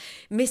picture of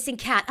missing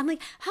cat. I'm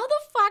like, how the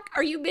fuck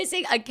are you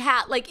missing a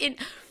cat?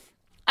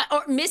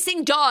 Or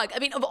missing dog. I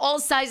mean, of all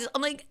sizes.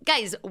 I'm like,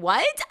 guys,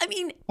 what? I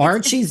mean,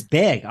 Archie's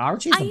big.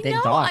 Archie's a big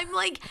dog. I'm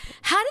like,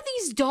 how do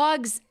these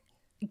dogs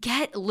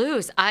get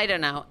loose? I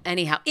don't know.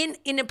 Anyhow,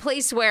 in a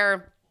place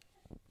where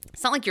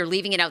it's not like you're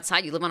leaving it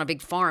outside. You live on a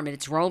big farm and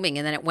it's roaming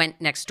and then it went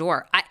next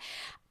door.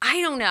 I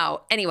don't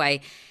know.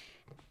 Anyway,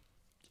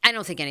 I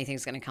don't think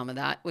anything's going to come of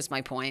that, was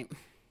my point.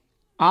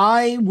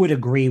 I would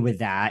agree with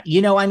that.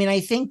 I mean,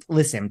 I think,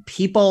 listen,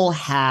 people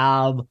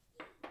have,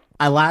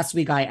 last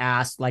week I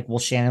asked, will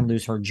Shannon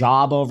lose her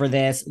job over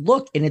this?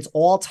 Look, and it's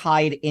all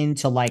tied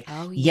into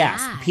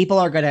yes, people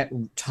are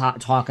going to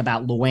talk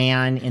about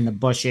Luann in the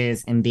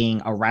bushes and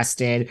being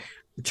arrested.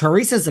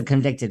 Teresa's a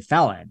convicted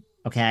felon,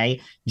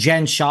 okay?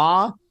 Jen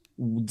Shaw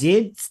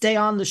did stay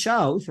on the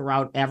show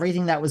throughout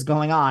everything that was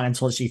going on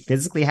until she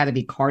physically had to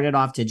be carted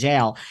off to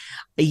jail.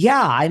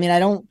 Yeah, I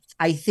mean,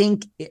 I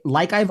think,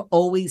 like I've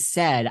always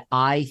said,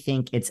 I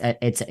think I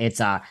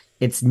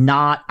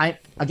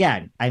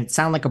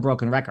sound like a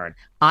broken record.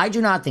 I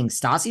do not think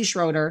Stassi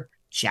Schroeder,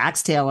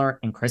 Jax Taylor,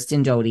 and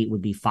Kristen Doty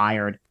would be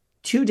fired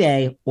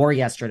today or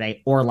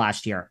yesterday or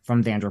last year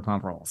from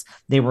Vanderpump Rules.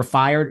 They were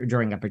fired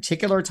during a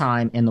particular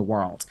time in the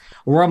world.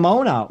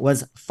 Ramona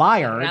was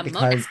fired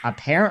because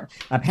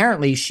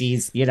apparently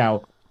she's,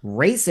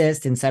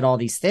 racist and said all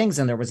these things,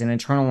 and there was an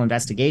internal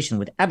investigation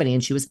with Ebony,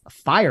 and she was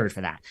fired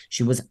for that.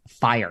 She was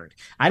fired.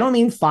 I don't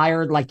mean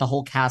fired like the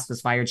whole cast was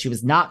fired. She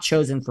was not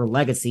chosen for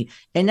Legacy,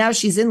 and now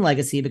she's in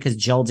Legacy because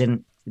Jill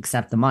didn't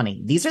accept the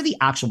money. These are the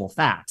actual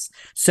facts.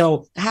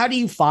 So how do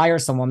you fire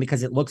someone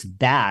because it looks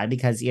bad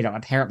because,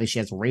 apparently she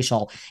has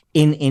racial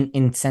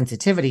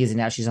insensitivities and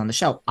now she's on the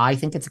show? I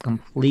think it's a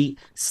complete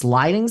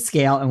sliding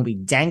scale, and we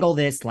dangle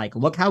this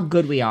look how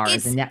good we are.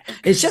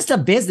 It's just a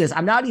business.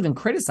 I'm not even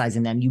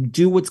criticizing them. You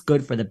do what's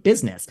good for the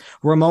business.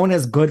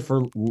 Ramona's good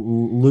for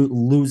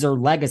loser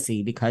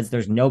Legacy because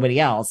there's nobody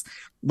else.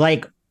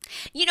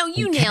 You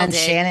nailed it. Can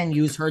Shannon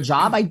use her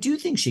job? I do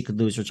think she could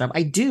lose her job.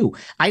 I do.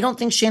 I don't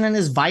think Shannon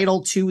is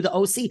vital to the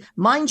OC.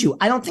 Mind you,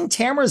 I don't think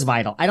Tamara's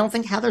vital. I don't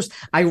think Heather's.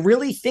 I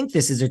really think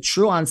this is a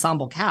true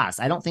ensemble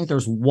cast. I don't think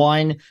there's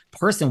one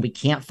person we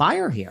can't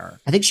fire here.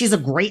 I think she's a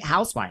great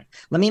housewife.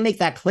 Let me make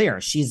that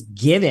clear. She's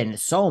given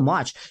so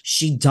much.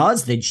 She's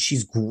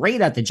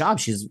great at the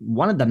job. She's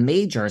one of the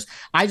majors.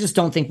 I just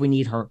don't think we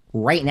need her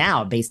right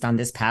now based on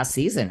this past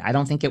season. I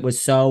don't think it was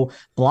so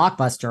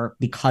blockbuster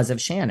because of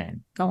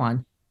Shannon. Go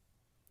on.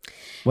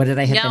 What did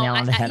I hit the No, nail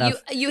on the head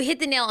of? you hit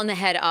the nail on the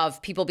head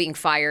of people being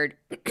fired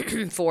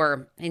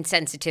for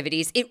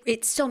insensitivities.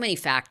 It's so many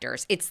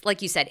factors. It's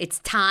like you said, it's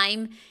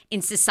time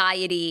in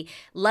society,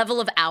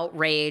 level of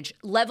outrage,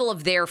 level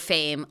of their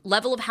fame,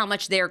 level of how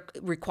much they're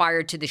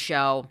required to the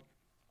show.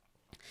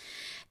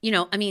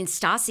 I mean,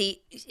 Stassi,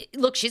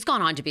 look, she's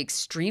gone on to be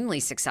extremely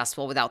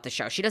successful without the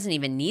show. She doesn't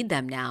even need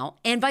them now,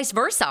 and vice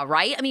versa,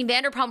 right? I mean,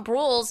 Vanderpump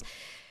Rules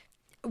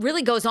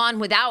really goes on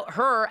without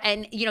her.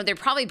 And, they're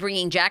probably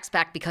bringing Jax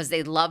back because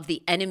they love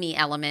the enemy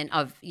element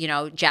of,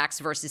 Jax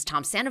versus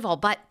Tom Sandoval.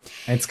 But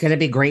it's going to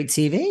be great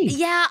TV.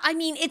 Yeah, I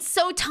mean, it's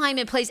so time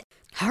and place.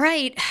 All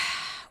right.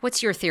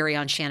 What's your theory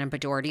on Shannon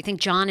Beador? Do you think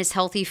John is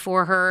healthy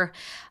for her?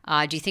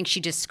 Do you think she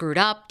just screwed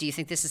up? Do you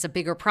think this is a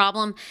bigger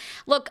problem?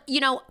 Look,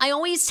 I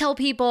always tell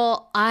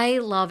people I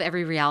love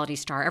every reality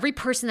star, every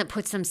person that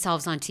puts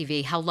themselves on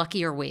TV. How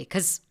lucky are we?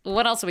 Because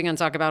what else are we going to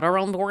talk about? Our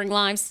own boring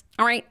lives?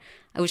 All right.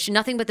 I wish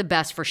nothing but the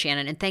best for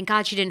Shannon, and thank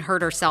God she didn't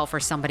hurt herself or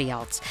somebody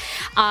else.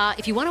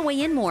 If you want to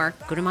weigh in more,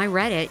 go to my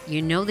Reddit.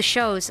 You know the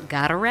show's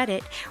got a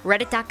Reddit.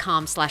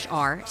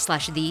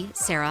 Reddit.com/r/The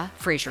Sarah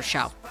Fraser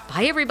Show.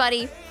 Bye,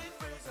 everybody.